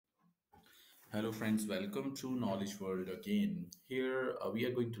Hello, friends. Welcome to Knowledge World again. Here, we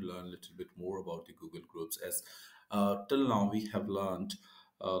are going to learn a little bit more about the Google Groups. As till now, we have learned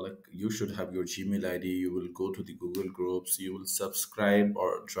like you should have your Gmail ID. You will go to the Google Groups. You will subscribe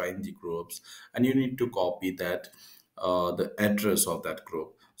or join the groups, and you need to copy that the address of that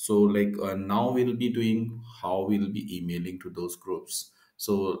group. So, now we'll be doing how we'll be emailing to those groups.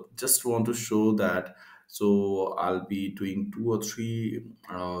 So, just want to show that so I'll be doing two or three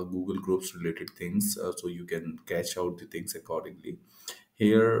Google Groups related things, so you can catch out the things accordingly.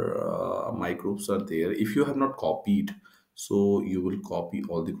 Here, my groups are there. If you have not copied, so you will copy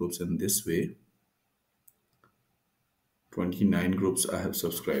all the groups in this way. 29 groups I have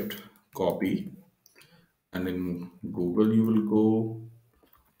subscribed. Copy, and in Google you will go.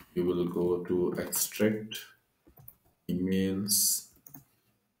 You will go to extract emails.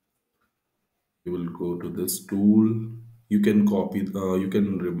 You will go to this tool. You can copy. You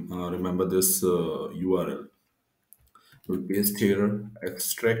can remember this URL. Will paste here,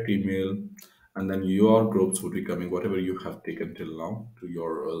 extract email, and then your groups would be coming whatever you have taken till now to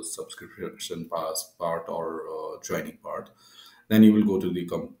your subscription pass part or joining part. Then you will go to the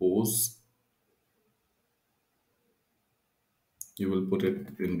compose. You will put it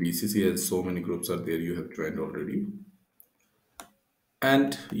in BCC as so many groups are there you have joined already,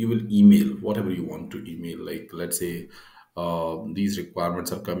 and you will email whatever you want to email. Like let's say these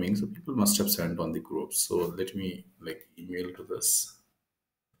requirements are coming, so people must have sent on the groups. So let me like email to this.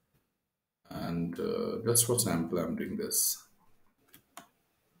 And just for sample I'm doing this,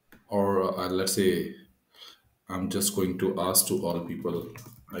 or let's say I'm just going to ask to all people,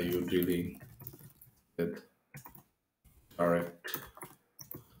 are you dealing with direct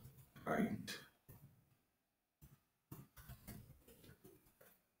client?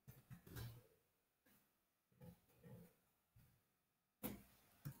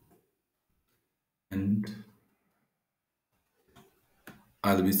 And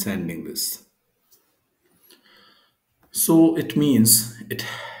I'll be sending this. So it means it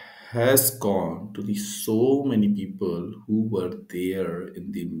has gone to the so many people who were there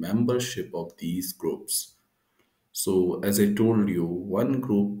in the membership of these groups. So as I told you, one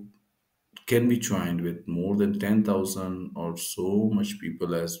group can be joined with more than 10,000 or so much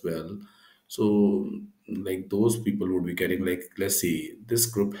people as well. So, like those people would be getting, like, let's see, this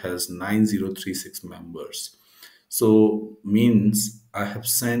group has 9036 members. So, means I have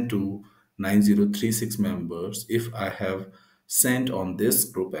sent to 9036 members if I have sent on this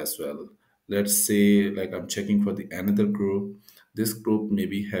group as well. Let's say, like, I'm checking for the another group. This group may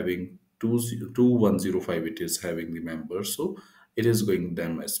be having 2105, it is having the members. So, it is going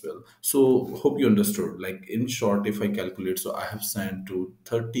them as well. So hope you understood. Like in short, if I calculate, so I have sent to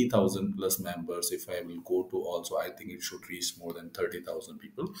 30,000 plus members. If I will go to also, I think it should reach more than 30,000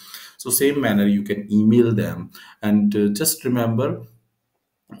 people. So same manner, you can email them, and just remember,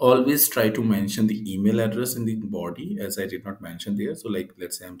 always try to mention the email address in the body, as I did not mention there. So like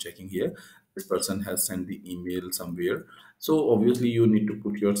let's say I'm checking here, this person has sent the email somewhere. So obviously you need to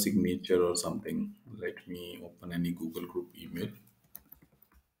put your signature or something. Let me open any Google group email.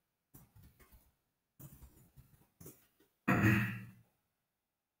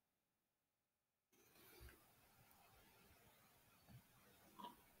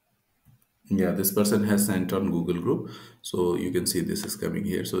 Yeah, this person has sent on Google Group. So you can see this is coming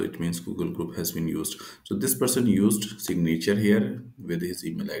here. So it means Google Group has been used. So this person used signature here with his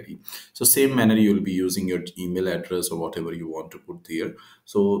email ID. So same manner, you will be using your email address or whatever you want to put there.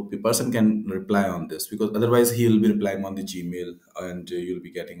 So the person can reply on this, because otherwise he will be replying on the Gmail, and you'll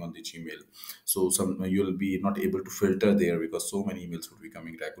be getting on the Gmail. So some you'll be not able to filter there because so many emails would be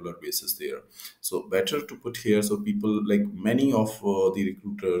coming regular basis there. So better to put here, so people, like many of the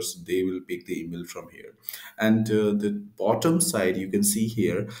recruiters, they will pick the email from here. And the bottom side you can see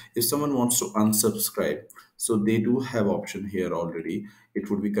here, if someone wants to unsubscribe, so they do have option here already. It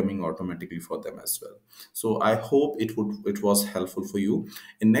would be coming automatically for them as well. So I hope it was helpful for you.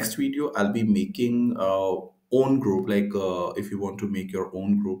 In next video I'll be making own group, like if you want to make your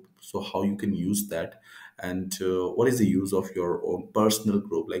own group, so how you can use that, and what is the use of your own personal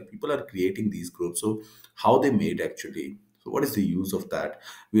group. Like people are creating these groups, so how they made actually, so what is the use of that,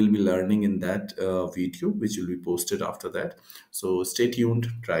 we'll be learning in that video which will be posted after that. So stay tuned,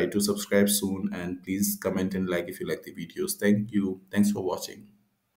 try to subscribe soon, and please comment and like if you like the videos. Thank you, thanks for watching.